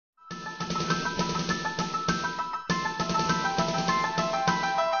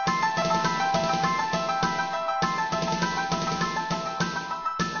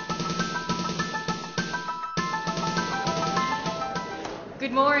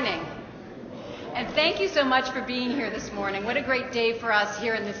morning. And thank you so much for being here this morning. What a great day for us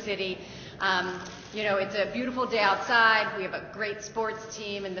here in the city. You know, it's a beautiful day outside. We have a great sports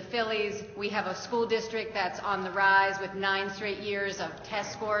team in the Phillies. We have a school district that's on the rise with 9 straight years of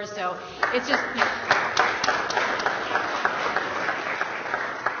test scores. So it's just,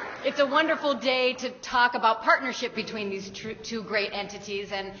 it's a wonderful day to talk about partnership between these two great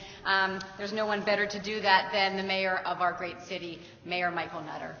entities. And there's no one better to do that than the mayor of our great city, Mayor Michael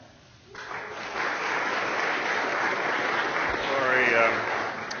Nutter. Lori,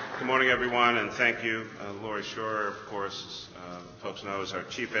 good morning, everyone, and thank you. Lori Shore, of course, folks know, is our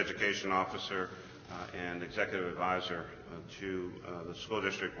Chief Education Officer and Executive Advisor to the school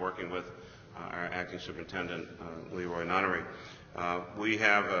district, working with our Acting Superintendent, Leroy Nunnery. We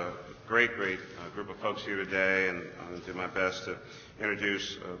have a great group of folks here today, and I'm going to do my best to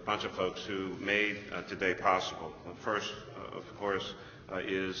introduce a bunch of folks who made today possible. First, of course,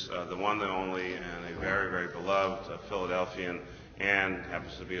 is the one, the only, and a very beloved Philadelphian, and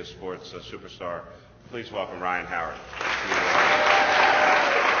happens to be a sports superstar. Please welcome Ryan Howard.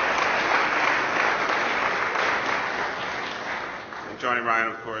 And joining Ryan,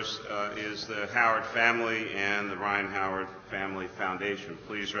 of course, is the Howard family and the Ryan Howard Family Foundation.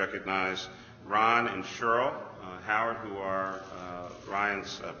 Please recognize Ron and Cheryl Howard, who are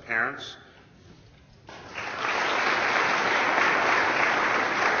Ryan's parents.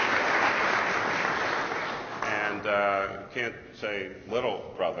 Can't say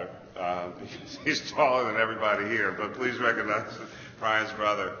little brother, because he's taller than everybody here, but please recognize Ryan's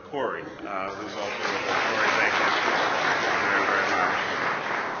brother, Corey, who's also with us. Corey, thank you very much.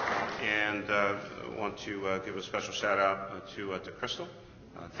 And want to give a special shout out to Crystal.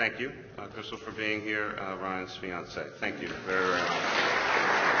 Thank you, Crystal, for being here, Ryan's fiance. Thank you very much.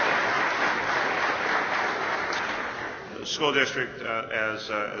 The school district,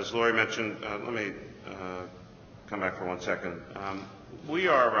 as Lori mentioned, let me come back for 1 second. We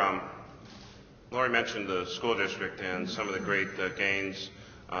are, Lori mentioned the school district and some of the great gains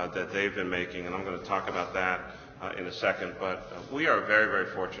that they've been making, and I'm going to talk about that in a second, but we are very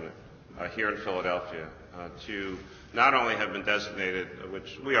fortunate here in Philadelphia to not only have been designated,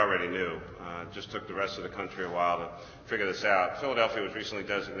 which we already knew, just took the rest of the country a while to figure this out. Philadelphia was recently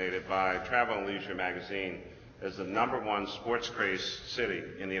designated by Travel and Leisure magazine as the #1 sports craze city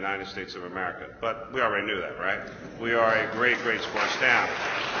in the United States of America. But we already knew that, right? We are a great sports town.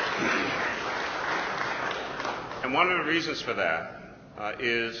 And one of the reasons for that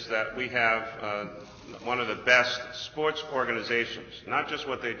is that we have one of the best sports organizations, not just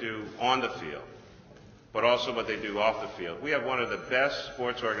what they do on the field, but also what they do off the field. We have one of the best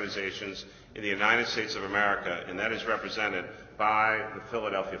sports organizations in the United States of America, and that is represented by the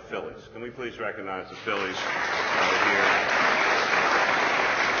Philadelphia Phillies. Can we please recognize the Phillies here?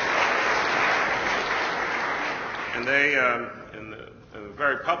 And they, in a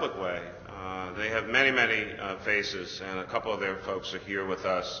very public way, they have many faces, and a couple of their folks are here with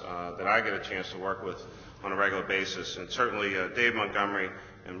us that I get a chance to work with on a regular basis. And certainly Dave Montgomery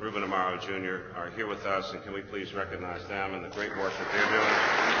and Ruben Amaro Jr. are here with us, and can we please recognize them and the great work that they're doing.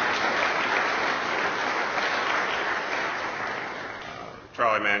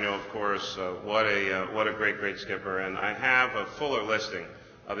 Charlie Manuel, of course, what a great skipper, and I have a fuller listing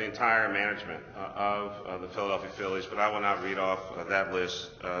of the entire management of the Philadelphia Phillies, but I will not read off that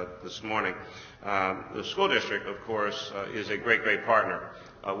list this morning. The school district, of course, is a great partner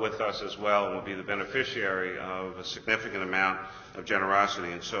with us as well, and will be the beneficiary of a significant amount of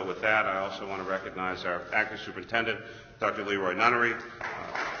generosity. And so with that, I also want to recognize our acting superintendent, Dr. Leroy Nunnery.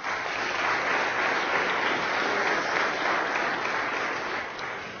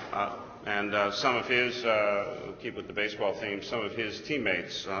 And some of his, keep with the baseball theme, some of his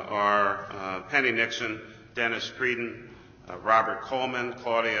teammates are Penny Nixon, Dennis Creedon, Robert Coleman,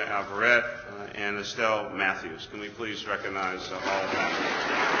 Claudia Alvarette, and Estelle Matthews. Can we please recognize all of them?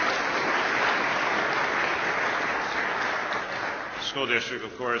 The school district,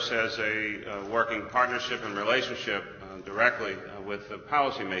 of course, has a working partnership and relationship directly with the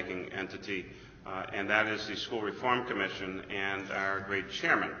policymaking entity, and that is the School Reform Commission, and our great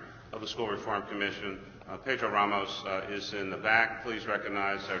chairman of the School Reform Commission, Pedro Ramos, is in the back. Please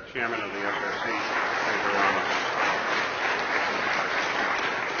recognize our chairman of the SRC, Pedro Ramos.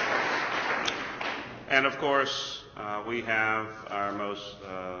 And of course, we have our most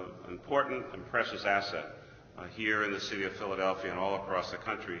important and precious asset here in the city of Philadelphia and all across the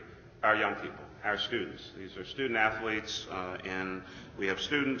country, our young people, our students. These are student athletes, and we have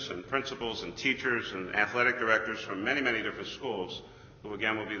students and principals and teachers and athletic directors from many different schools who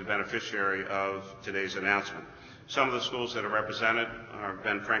again will be the beneficiary of today's announcement. Some of the schools that are represented are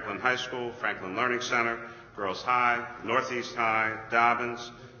Ben Franklin High School, Franklin Learning Center, Girls High, Northeast High,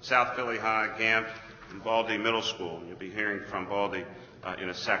 Dobbins, South Philly High, Gant, and Baldy Middle School. You'll be hearing from Baldy in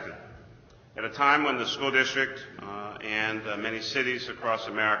a second. At a time when the school district and many cities across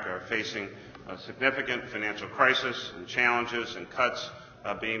America are facing a significant financial crisis and challenges and cuts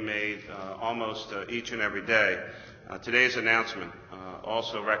being made almost each and every day, today's announcement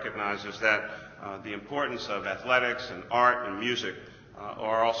also recognizes that the importance of athletics and art and music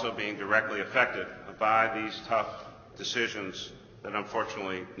are also being directly affected by these tough decisions that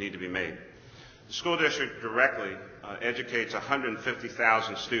unfortunately need to be made. The school district directly educates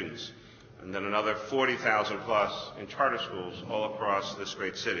 150,000 students, and then another 40,000 plus in charter schools all across this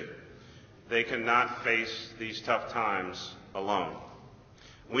great city. They cannot face these tough times alone.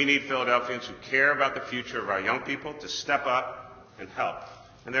 We need Philadelphians who care about the future of our young people to step up and help.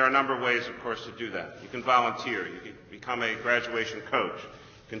 And there are a number of ways, of course, to do that. You can volunteer. You can become a graduation coach.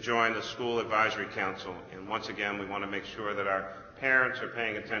 You can join the school advisory council. And once again, we want to make sure that our parents are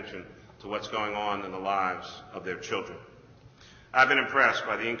paying attention to what's going on in the lives of their children. I've been impressed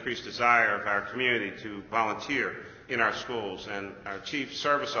by the increased desire of our community to volunteer in our schools, and our Chief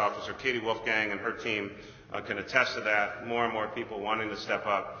Service Officer, Katie Wolfgang, and her team can attest to that. More and more people wanting to step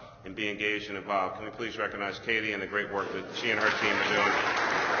up and be engaged and involved. Can we please recognize Katie and the great work that she and her team are doing.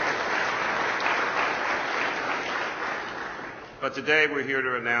 But today we're here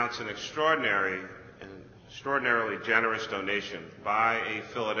to announce an extraordinarily generous donation by a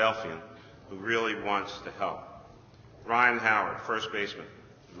Philadelphian who really wants to help. Ryan Howard, first baseman.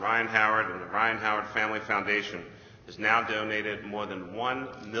 Ryan Howard and the Ryan Howard Family Foundation has now donated more than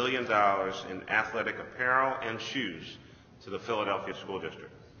 $1 million in athletic apparel and shoes to the Philadelphia School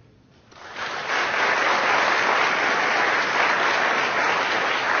District.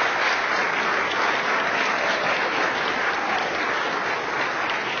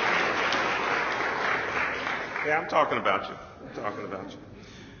 Yeah, I'm talking about you.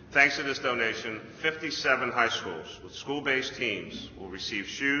 Thanks to this donation, 57 high schools with school-based teams will receive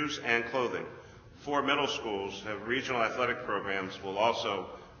shoes and clothing. 4 middle schools have regional athletic programs will also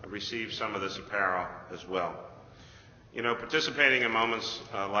receive some of this apparel as well. You know, participating in moments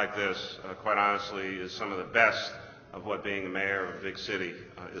like this, quite honestly, is some of the best of what being a mayor of a big city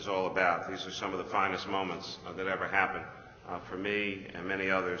is all about. These are some of the finest moments that ever happened for me and many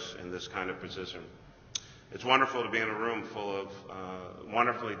others in this kind of position. It's wonderful to be in a room full of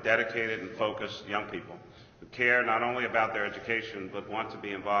wonderfully dedicated and focused young people who care not only about their education but want to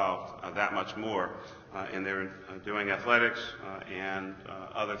be involved that much more in their doing athletics and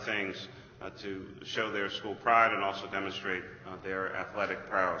other things to show their school pride and also demonstrate their athletic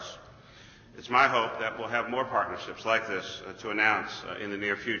prowess. It's my hope that we'll have more partnerships like this to announce in the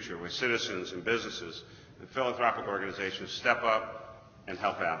near future, where citizens and businesses and philanthropic organizations step up and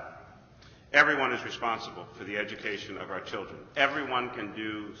help out. Everyone is responsible for the education of our children. Everyone can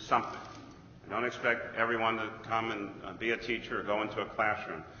do something. I don't expect everyone to come and be a teacher or go into a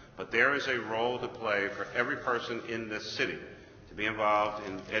classroom, but there is a role to play for every person in this city to be involved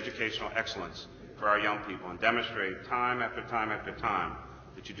in educational excellence for our young people and demonstrate time after time after time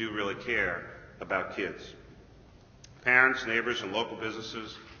that you do really care about kids. Parents, neighbors, and local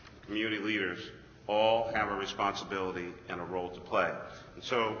businesses, community leaders all have a responsibility and a role to play. And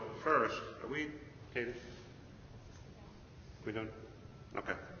so first, are we, Katie? We done?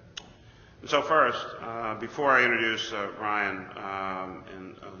 Okay. And so first, before I introduce Ryan,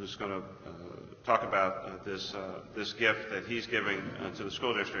 who's going to talk about this gift that he's giving to the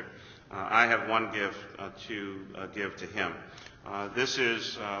school district, I have one gift to give to him. This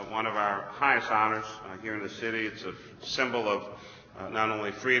is one of our highest honors here in the city. It's a symbol of not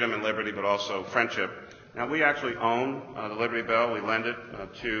only freedom and liberty, but also friendship. Now, we actually own the Liberty Bell. We lend it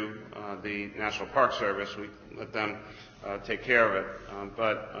to the National Park Service. We let them take care of it.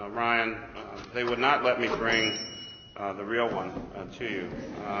 But Ryan, they would not let me bring the real one to you,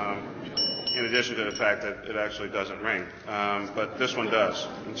 in addition to the fact that it actually doesn't ring. But this one does.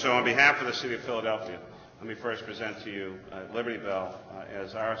 And so on behalf of the City of Philadelphia, let me first present to you Liberty Bell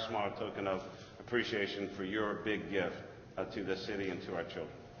as our small token of appreciation for your big gift to this city and to our children.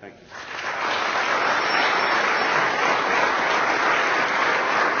 Thank you.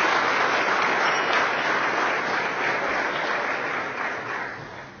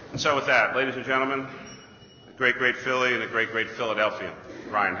 And so with that, ladies and gentlemen, a great, great Philly and a great, great Philadelphian,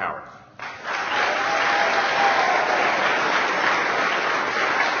 Ryan Howard.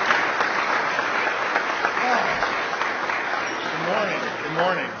 Good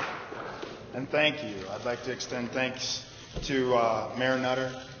morning, and thank you. I'd like to extend thanks to Mayor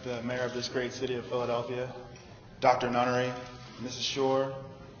Nutter, the mayor of this great city of Philadelphia, Dr. Nunnery, Mrs. Shore,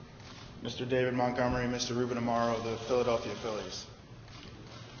 Mr. David Montgomery, Mr. Ruben Amaro, the Philadelphia Phillies.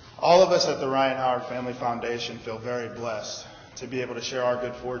 All of us at the Ryan Howard Family Foundation feel very blessed to be able to share our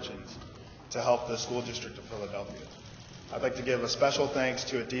good fortunes to help the School District of Philadelphia. I'd like to give a special thanks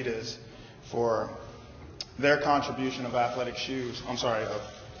to Adidas for their contribution of athletic shoes,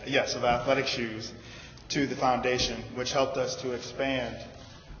 of athletic shoes to the foundation, which helped us to expand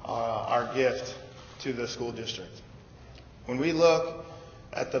our gift to the school district. When we look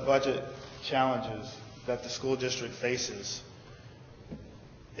at the budget challenges that the school district faces,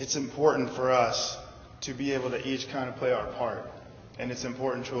 it's important for us to be able to each kind of play our part. And it's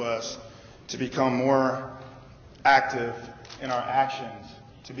important to us to become more active in our actions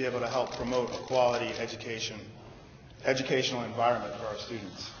to be able to help promote a quality educational environment for our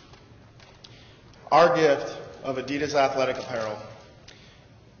students. Our gift of Adidas athletic apparel,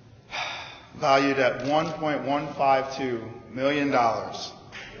 valued at $1.152 million. Well,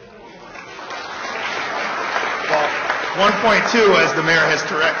 1.2, as the mayor has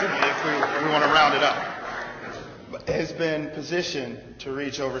corrected me, if we want to round it up, has been positioned to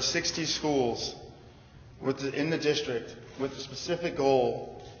reach over 60 schools in the district with the specific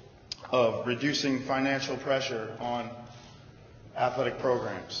goal of reducing financial pressure on athletic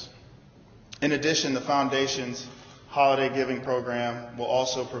programs. In addition, the foundation's holiday giving program will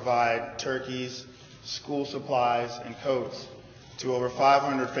also provide turkeys, school supplies, and coats to over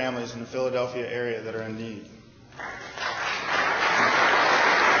 500 families in the Philadelphia area that are in need.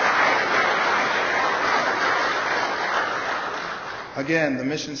 Again, the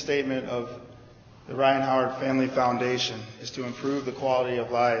mission statement of the Ryan Howard Family Foundation is to improve the quality of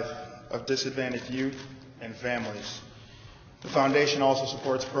life of disadvantaged youth and families. The foundation also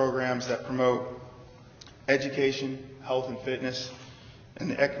supports programs that promote education, health and fitness,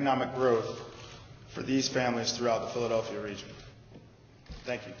 and the economic growth for these families throughout the Philadelphia region.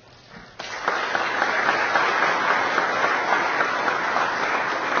 Thank you.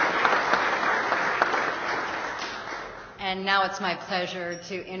 And now it's my pleasure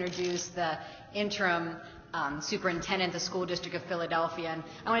to introduce the interim superintendent of the School District of Philadelphia. And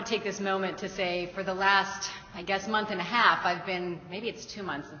I want to take this moment to say for the last, month and a half, maybe it's 2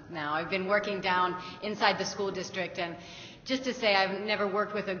 months now, I've been working down inside the school district. And just to say, I've never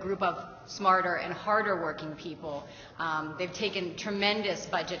worked with a group of smarter and harder working people. They've taken tremendous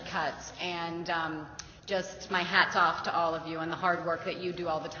budget cuts, and just my hat's off to all of you and the hard work that you do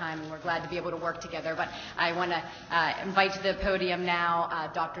all the time, and we're glad to be able to work together. But I want to invite to the podium now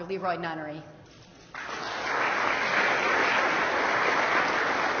Dr. Leroy Nunnery.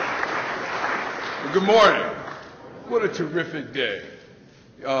 Well, good morning. What a terrific day.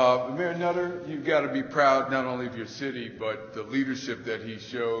 Mayor Nutter, you've got to be proud not only of your city, but the leadership that he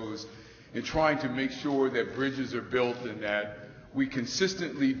shows in trying to make sure that bridges are built and that we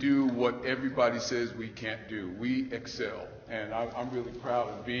consistently do what everybody says we can't do. We excel. And I'm really proud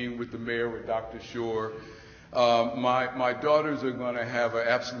of being with the mayor, with Dr. Shore. My daughters are going to have an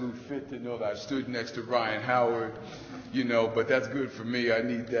absolute fit to know that I stood next to Ryan Howard, but that's good for me. I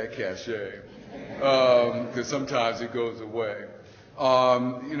need that cachet because sometimes it goes away.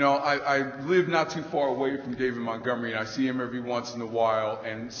 I live not too far away from David Montgomery, and I see him every once in a while,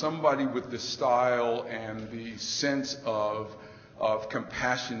 and somebody with the style and the sense of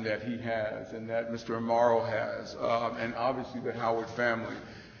compassion that he has and that Mr. Amaro has, and obviously the Howard family,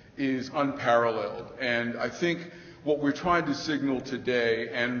 is unparalleled. And I think what we're trying to signal today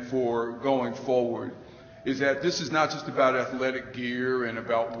and for going forward is that this is not just about athletic gear and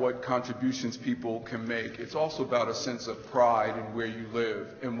about what contributions people can make. It's also about a sense of pride in where you live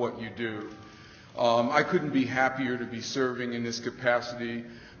and what you do. I couldn't be happier to be serving in this capacity,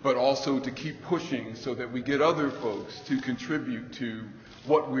 but also to keep pushing so that we get other folks to contribute to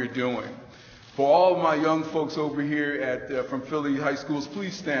what we're doing. For all of my young folks over here from Philly high schools,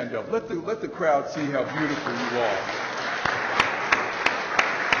 please stand up. Let the crowd see how beautiful you are.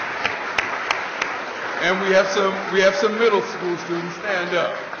 And we have some middle school students. Stand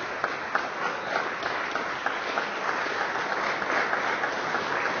up.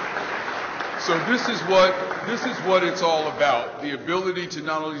 So this is what it's all about, the ability to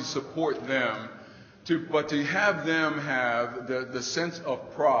not only support them, but to have them have the sense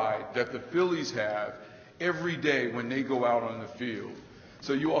of pride that the Phillies have every day when they go out on the field.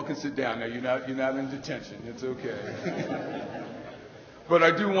 So you all can sit down now. You're not in detention. It's okay. But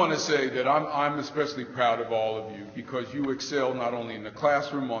I do want to say that I'm especially proud of all of you because you excel not only in the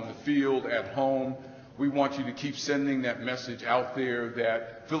classroom, on the field, at home. We want you to keep sending that message out there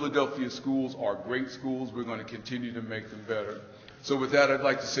that Philadelphia schools are great schools. We're going to continue to make them better. So with that, I'd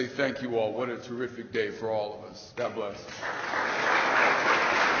like to say thank you all. What a terrific day for all of us. God bless.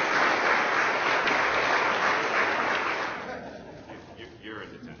 You're in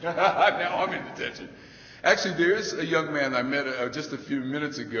detention. Now I'm in detention. Actually, there's a young man I met just a few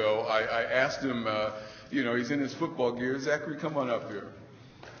minutes ago. I asked him, he's in his football gear. Zachary, come on up here.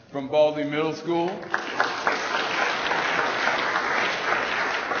 From Baldy Middle School.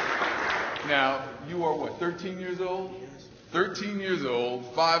 Now, you are what, 13 years old? 13 years old,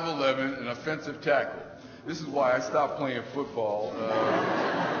 5'11", an offensive tackle. This is why I stopped playing football,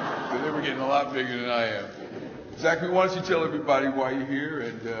 because they were getting a lot bigger than I am. Zachary, why don't you tell everybody why you're here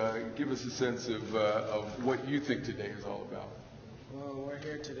and give us a sense of what you think today is all about. Well, we're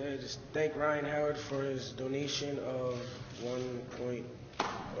here today to thank Ryan Howard for his donation of $1.2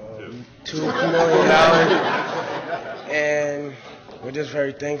 million. And we're just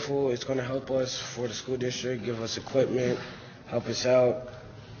very thankful. It's going to help us for the school district, give us equipment, help us out.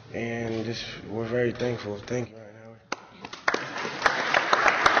 And we're very thankful. Thank you, Ryan Howard.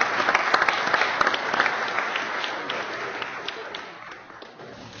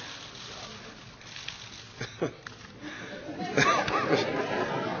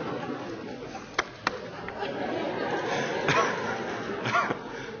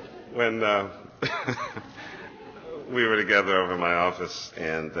 When we were together over in my office,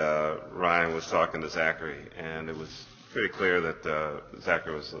 and Ryan was talking to Zachary, and it was pretty clear that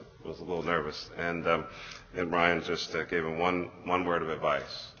Zachary was a little nervous, and Ryan just gave him one word of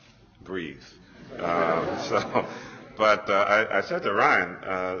advice: breathe. But I said to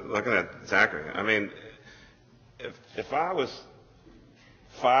Ryan, looking at Zachary, I mean, if I was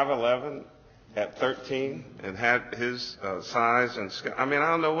 5'11" at 13 and had his size and skill, I mean, I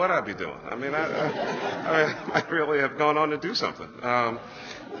don't know what I'd be doing. I mean, I really have gone on to do something.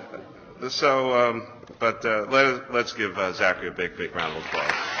 But let's give Zachary a big round of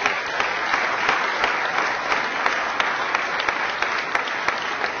applause.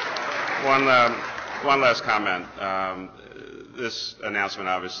 One last comment. This announcement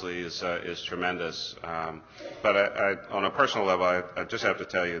obviously is tremendous, but on a personal level, I just have to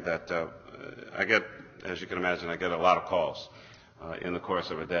tell you that I get, as you can imagine, I get a lot of calls in the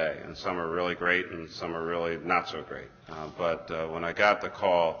course of a day, and some are really great and some are really not so great. But when I got the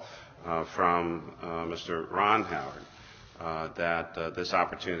call from Mr. Ron Howard that this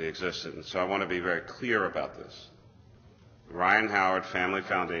opportunity existed, and so I want to be very clear about this. Ryan Howard Family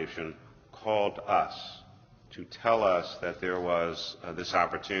Foundation called us to tell us that there was this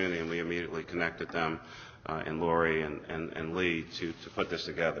opportunity, and we immediately connected them and Lori and Lee to put this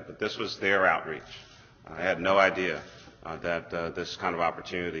together. But this was their outreach. I had no idea that this kind of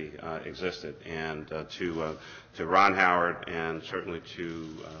opportunity existed. And to Ron Howard and certainly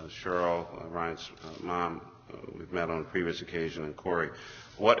to Cheryl, Ryan's mom, we've met on a previous occasion, and Corey,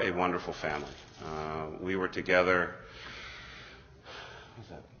 what a wonderful family. We were together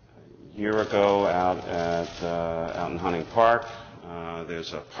a year ago out in Hunting Park.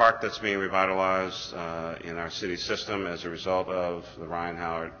 There's a park that's being revitalized in our city system as a result of the Ryan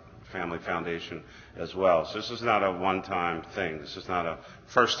Howard Family Foundation as well. So this is not a one-time thing. This is not a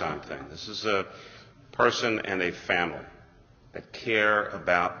first-time thing. This is a person and a family that care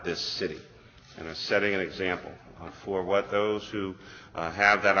about this city and are setting an example for what those who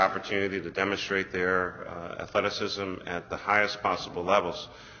have that opportunity to demonstrate their athleticism at the highest possible levels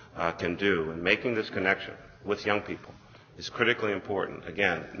can do. And making this connection with young people is critically important.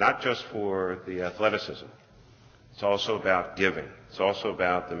 Again, not just for the athleticism. It's also about giving. It's also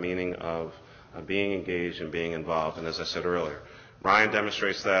about the meaning of being engaged and being involved. And as I said earlier, Ryan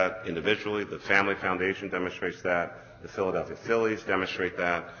demonstrates that individually. The Family Foundation demonstrates that. The Philadelphia Phillies demonstrate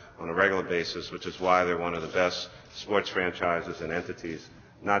that on a regular basis, which is why they're one of the best sports franchises and entities,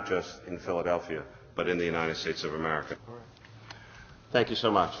 not just in Philadelphia, but in the United States of America. Thank you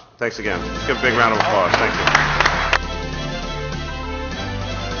so much. Thanks again. Let's give a big round of applause. Thank you.